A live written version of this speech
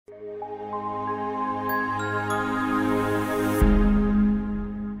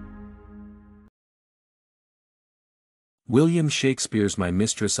William Shakespeare's My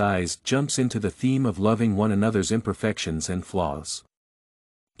Mistress Eyes jumps into the theme of loving one another's imperfections and flaws.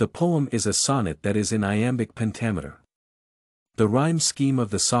 The poem is a sonnet that is in iambic pentameter. The rhyme scheme of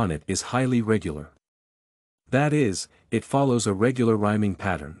the sonnet is highly regular. That is, it follows a regular rhyming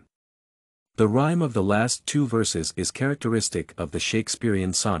pattern. The rhyme of the last two verses is characteristic of the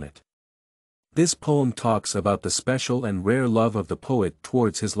Shakespearean sonnet. This poem talks about the special and rare love of the poet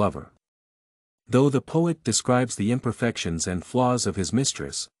towards his lover. Though the poet describes the imperfections and flaws of his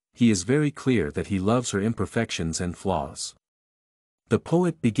mistress, he is very clear that he loves her imperfections and flaws. The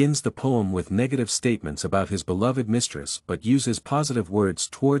poet begins the poem with negative statements about his beloved mistress but uses positive words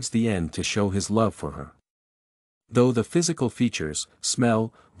towards the end to show his love for her. Though the physical features,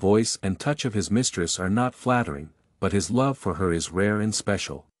 smell, voice and touch of his mistress are not flattering, but his love for her is rare and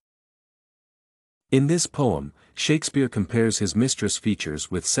special. In this poem, Shakespeare compares his mistress'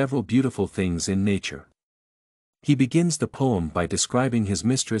 features with several beautiful things in nature. He begins the poem by describing his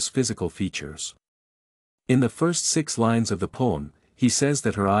mistress' physical features. In the first 6 lines of the poem, he says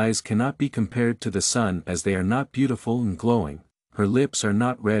that her eyes cannot be compared to the sun as they are not beautiful and glowing, her lips are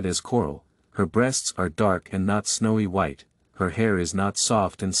not red as coral, her breasts are dark and not snowy white, her hair is not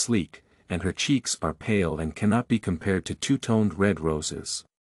soft and sleek, and her cheeks are pale and cannot be compared to two-toned red roses.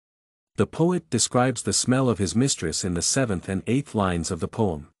 The poet describes the smell of his mistress in the 7th and 8th lines of the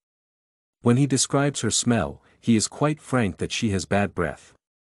poem. When he describes her smell, he is quite frank that she has bad breath.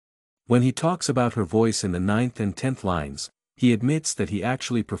 When he talks about her voice in the 9th and 10th lines, he admits that he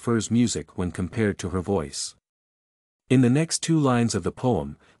actually prefers music when compared to her voice. In the next 2 lines of the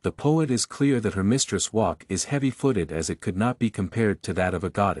poem, the poet is clear that her mistress' walk is heavy-footed as it could not be compared to that of a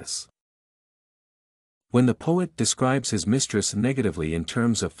goddess. When the poet describes his mistress negatively in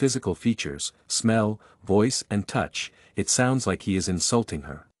terms of physical features, smell, voice and touch, it sounds like he is insulting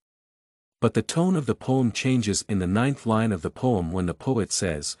her. But the tone of the poem changes in the 9th line of the poem when the poet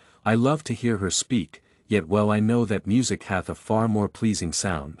says, "I love to hear her speak, yet well I know that music hath a far more pleasing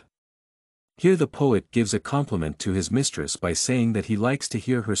sound." Here the poet gives a compliment to his mistress by saying that he likes to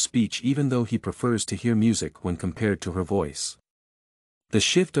hear her speech even though he prefers to hear music when compared to her voice. The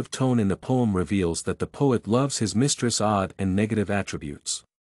shift of tone in the poem reveals that the poet loves his mistress' odd and negative attributes.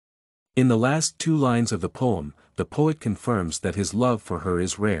 In the last 2 lines of the poem, the poet confirms that his love for her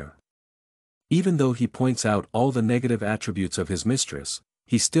is rare. Even though he points out all the negative attributes of his mistress,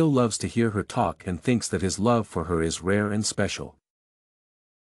 he still loves to hear her talk and thinks that his love for her is rare and special.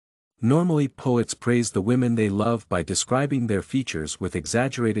 Normally poets praise the women they love by describing their features with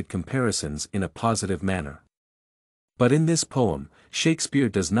exaggerated comparisons in a positive manner. But in this poem, Shakespeare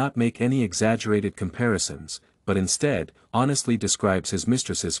does not make any exaggerated comparisons, but instead, honestly describes his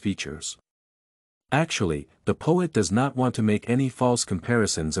mistress's features. Actually, the poet does not want to make any false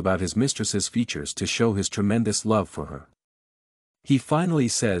comparisons about his mistress's features to show his tremendous love for her. He finally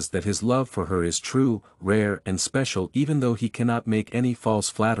says that his love for her is true, rare and special even though he cannot make any false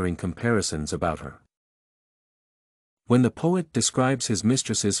flattering comparisons about her. When the poet describes his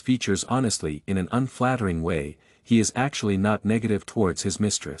mistress's features honestly in an unflattering way, he is actually not negative towards his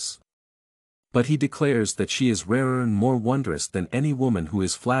mistress. But he declares that she is rarer and more wondrous than any woman who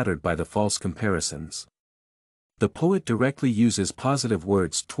is flattered by the false comparisons. The poet directly uses positive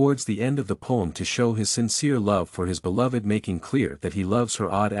words towards the end of the poem to show his sincere love for his beloved, making clear that he loves her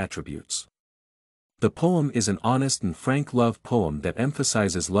odd attributes. The poem is an honest and frank love poem that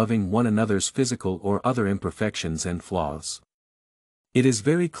emphasizes loving one another's physical or other imperfections and flaws. It is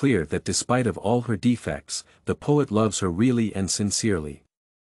very clear that despite of all her defects, the poet loves her really and sincerely.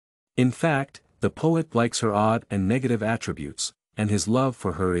 In fact, the poet likes her odd and negative attributes, and his love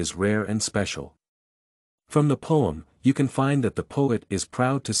for her is rare and special. From the poem, you can find that the poet is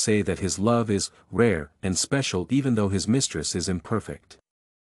proud to say that his love is rare and special even though his mistress is imperfect.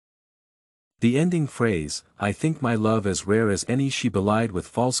 The ending phrase, "I think my love as rare as any she belied with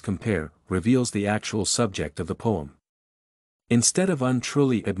false compare," reveals the actual subject of the poem. Instead of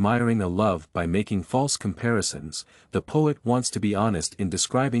untruly admiring a love by making false comparisons, the poet wants to be honest in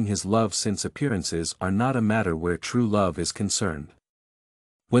describing his love since appearances are not a matter where true love is concerned.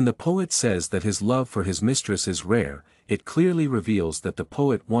 When the poet says that his love for his mistress is rare, it clearly reveals that the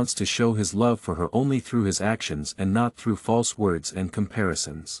poet wants to show his love for her only through his actions and not through false words and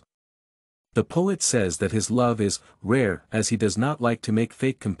comparisons. The poet says that his love is rare as he does not like to make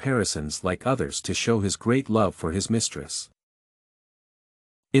fake comparisons like others to show his great love for his mistress.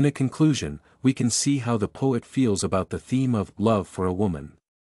 In a conclusion, we can see how the poet feels about the theme of love for a woman.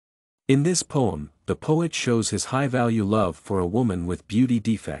 In this poem, the poet shows his high-value love for a woman with beauty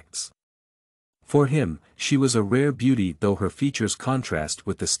defects. For him, she was a rare beauty though her features contrast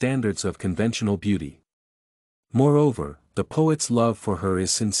with the standards of conventional beauty. Moreover, the poet's love for her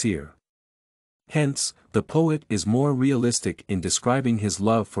is sincere. Hence, the poet is more realistic in describing his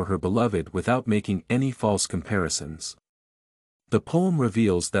love for her beloved without making any false comparisons. The poem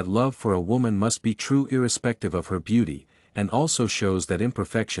reveals that love for a woman must be true irrespective of her beauty, and also shows that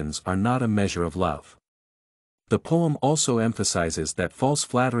imperfections are not a measure of love. The poem also emphasizes that false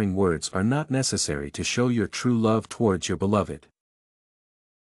flattering words are not necessary to show your true love towards your beloved.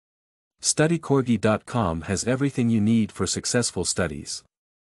 StudyCorgi.com has everything you need for successful studies.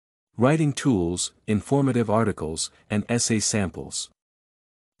 Writing tools, informative articles, and essay samples.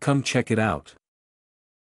 Come check it out.